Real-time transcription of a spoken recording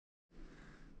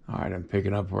All right, I'm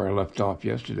picking up where I left off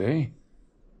yesterday.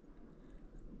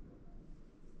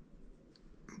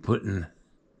 Putting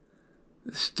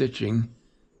the stitching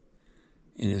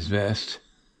in his vest.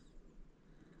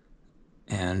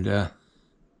 And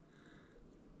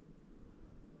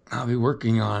I'll be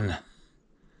working on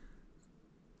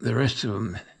the rest of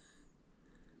them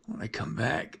when I come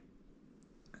back.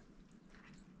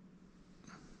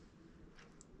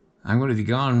 I'm going to be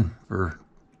gone for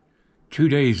 2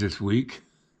 days this week,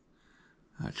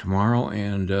 tomorrow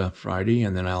and Friday,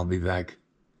 and then I'll be back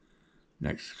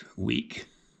next week.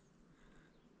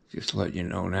 Just to let you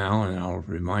know now, and I'll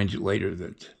remind you later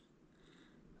that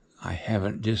I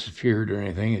haven't disappeared or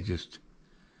anything. It's just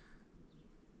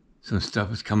some stuff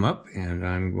has come up, and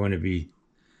I'm going to be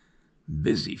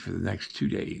busy for the next 2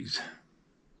 days.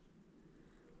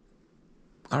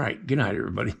 All right, good night,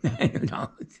 everybody.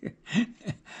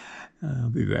 I'll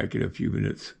be back in a few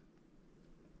minutes.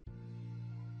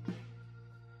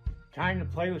 Time to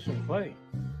play with some clay.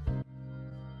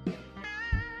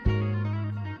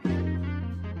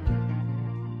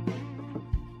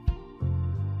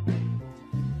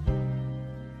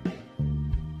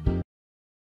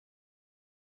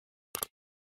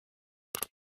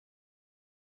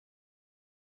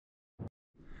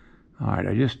 All right,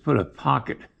 I just put a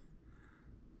pocket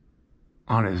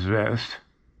on his vest.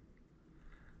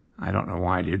 I don't know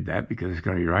why I did that, because it's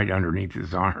going to be right underneath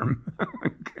his arm.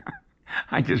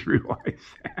 I just realized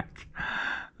that.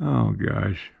 Oh,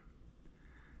 gosh.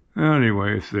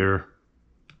 Anyway, it's there.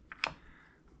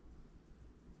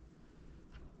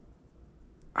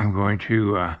 I'm going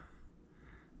to,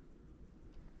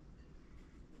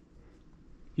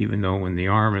 even though when the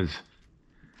arm is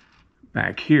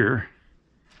back here,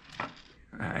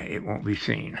 it won't be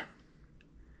seen.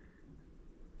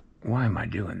 Why am I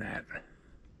doing that?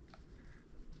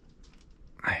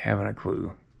 I haven't a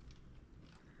clue.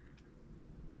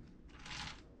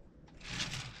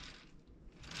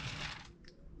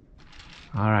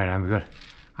 All right, I'm good.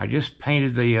 I just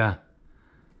painted the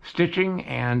stitching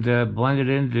and blended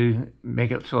in to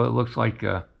make it so it looks like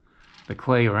the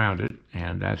clay around it,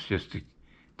 and that's just to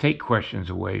take questions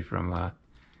away from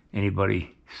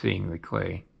anybody seeing the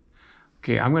clay.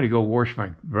 Okay, I'm going to go wash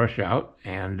my brush out,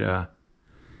 and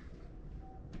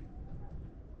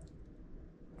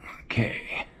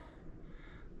okay,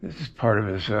 this is part of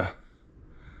his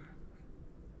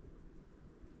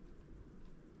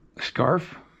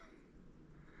scarf.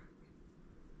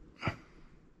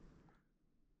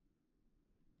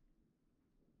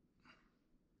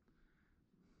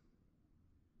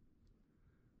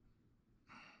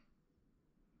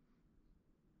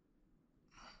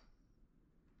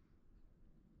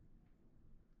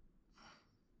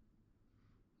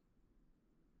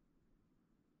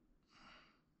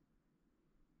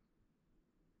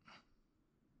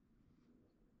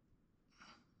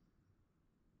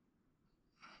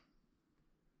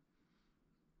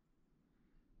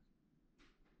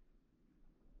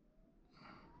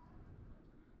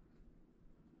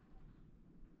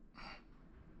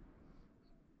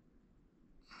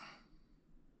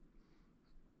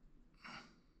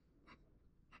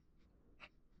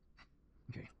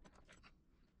 Okay.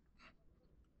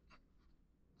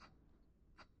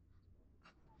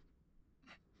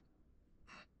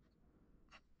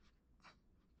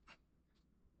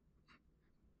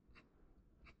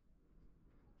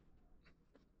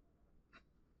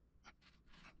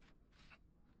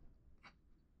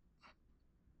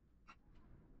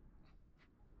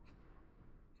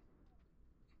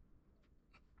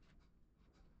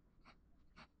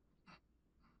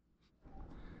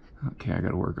 Okay, I got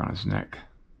to work on his neck.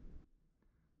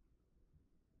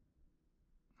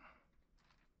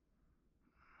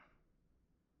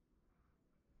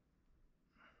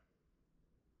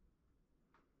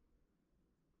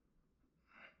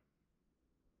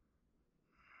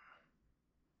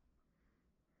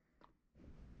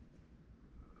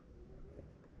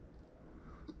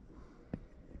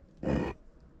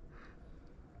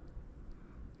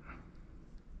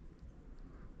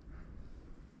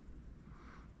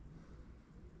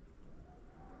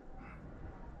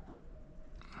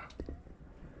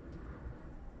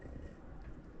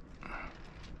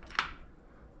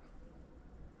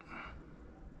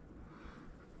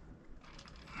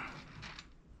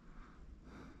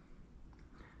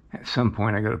 At some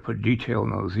point, I got to put detail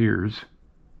in those ears.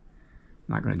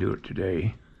 I'm not going to do it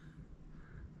today.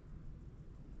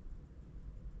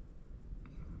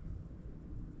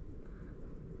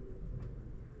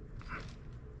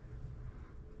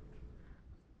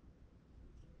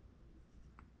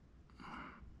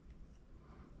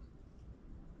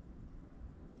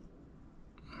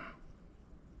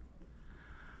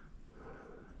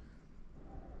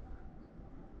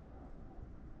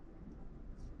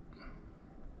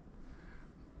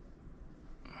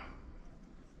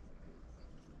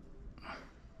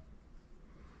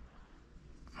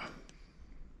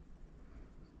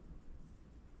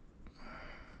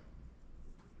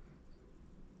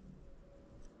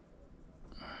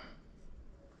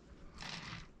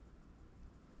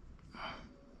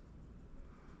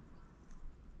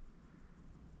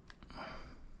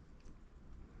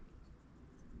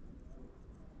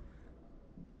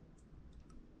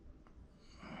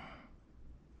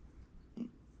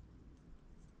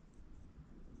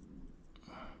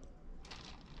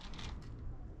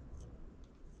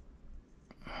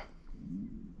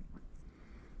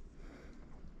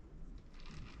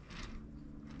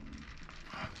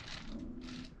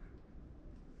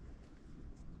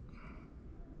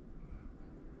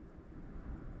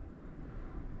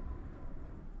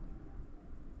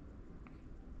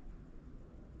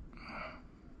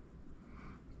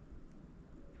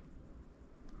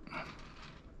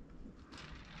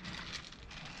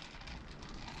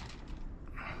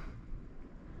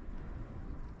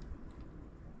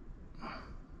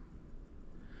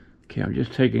 Okay, I'm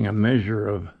just taking a measure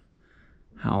of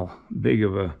how big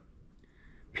of a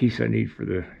piece I need for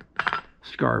the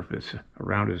scarf that's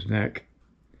around his neck,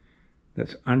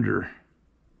 that's under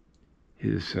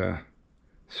his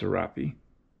serape.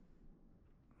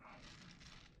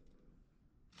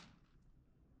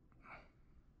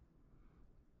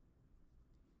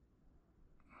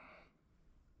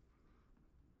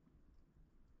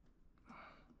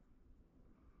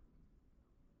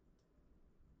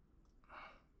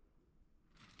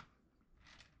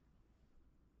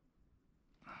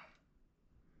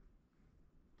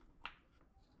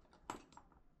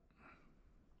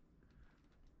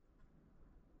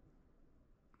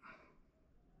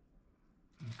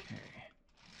 Okay.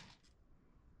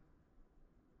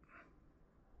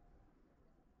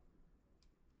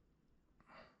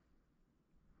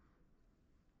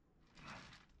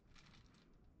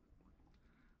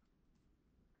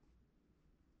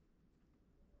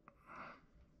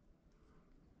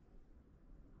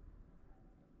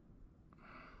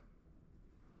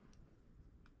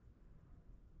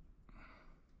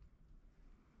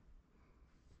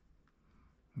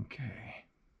 Okay.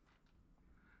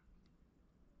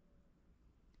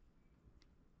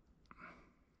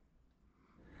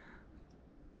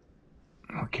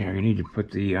 Okay, I need to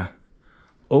put the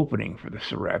opening for the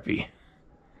serape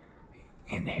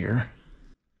in here.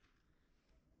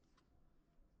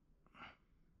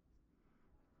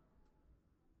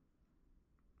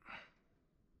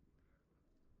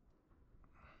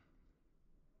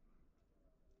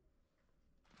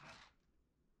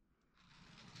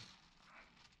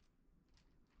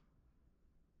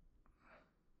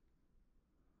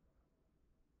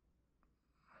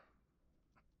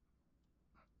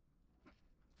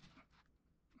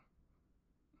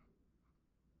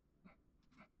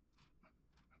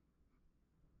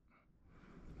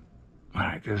 All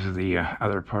right, this is the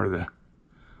other part of the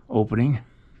opening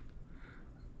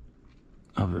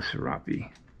of the serape.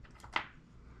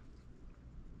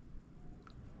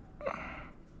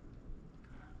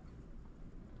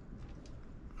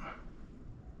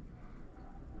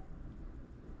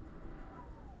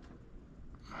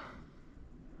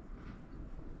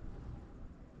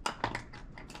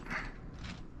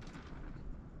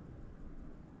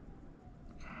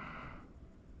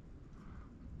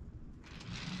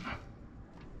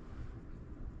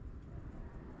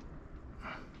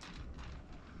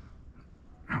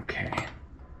 Okay.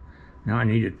 Now I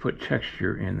need to put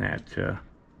texture in that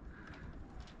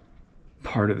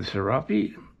part of the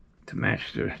serape to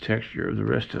match the texture of the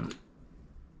rest of it.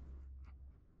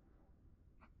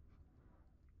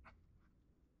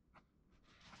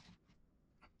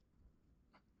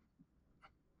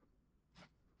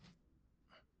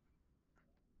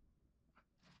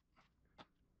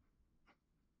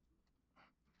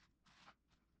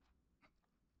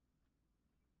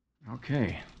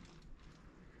 Okay.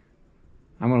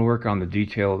 I'm going to work on the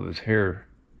detail of his hair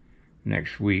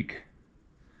next week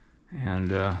and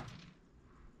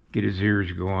get his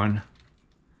ears going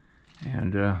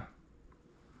and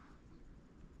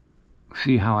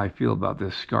see how I feel about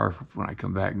this scarf when I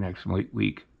come back next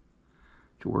week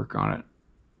to work on it.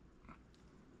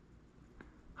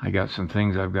 I got some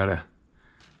things I've got to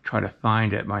try to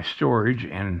find at my storage,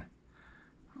 and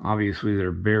obviously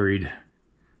they're buried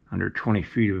under 20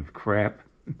 feet of crap.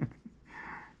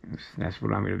 That's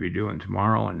what I'm going to be doing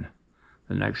tomorrow, and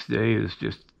the next day is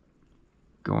just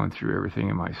going through everything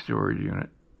in my storage unit.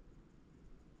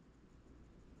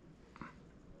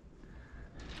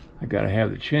 I got to have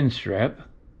the chin strap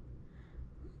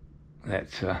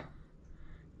that's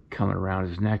coming around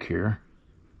his neck here,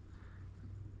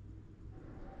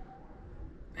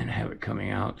 and have it coming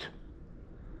out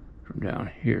from down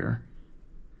here.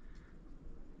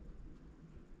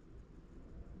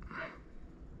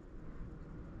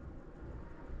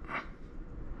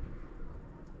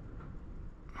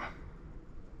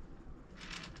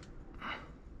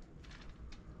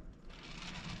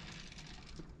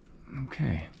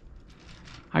 Okay.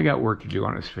 I got work to do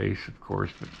on his face, of course,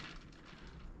 but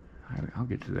I'll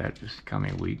get to that this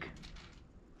coming week.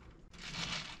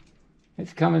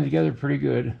 It's coming together pretty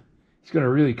good. It's going to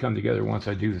really come together once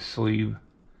I do the sleeve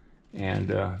and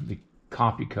the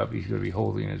coffee cup he's going to be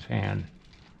holding in his hand.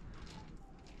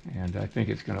 And I think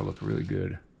it's going to look really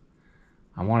good.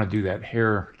 I want to do that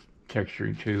hair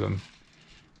texturing too.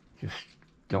 I just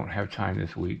don't have time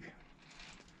this week.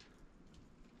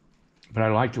 But I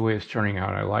like the way it's turning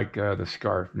out. I like the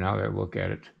scarf. Now that I look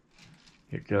at it,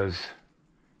 it does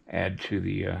add to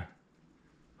the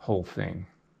whole thing.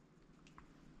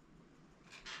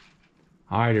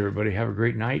 All right, everybody, have a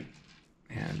great night,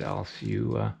 and I'll see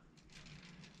you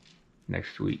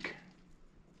next week.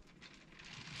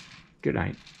 Good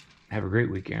night. Have a great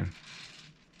weekend.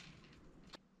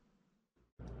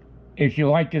 If you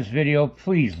like this video,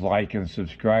 please like and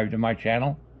subscribe to my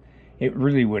channel. It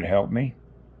really would help me.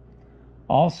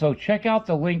 Also, check out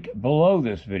the link below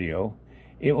this video.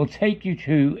 It will take you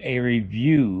to a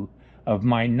review of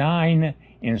my 9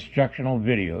 instructional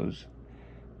videos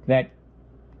that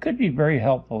could be very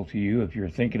helpful to you if you're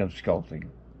thinking of sculpting.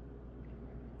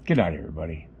 Good night,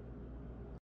 everybody.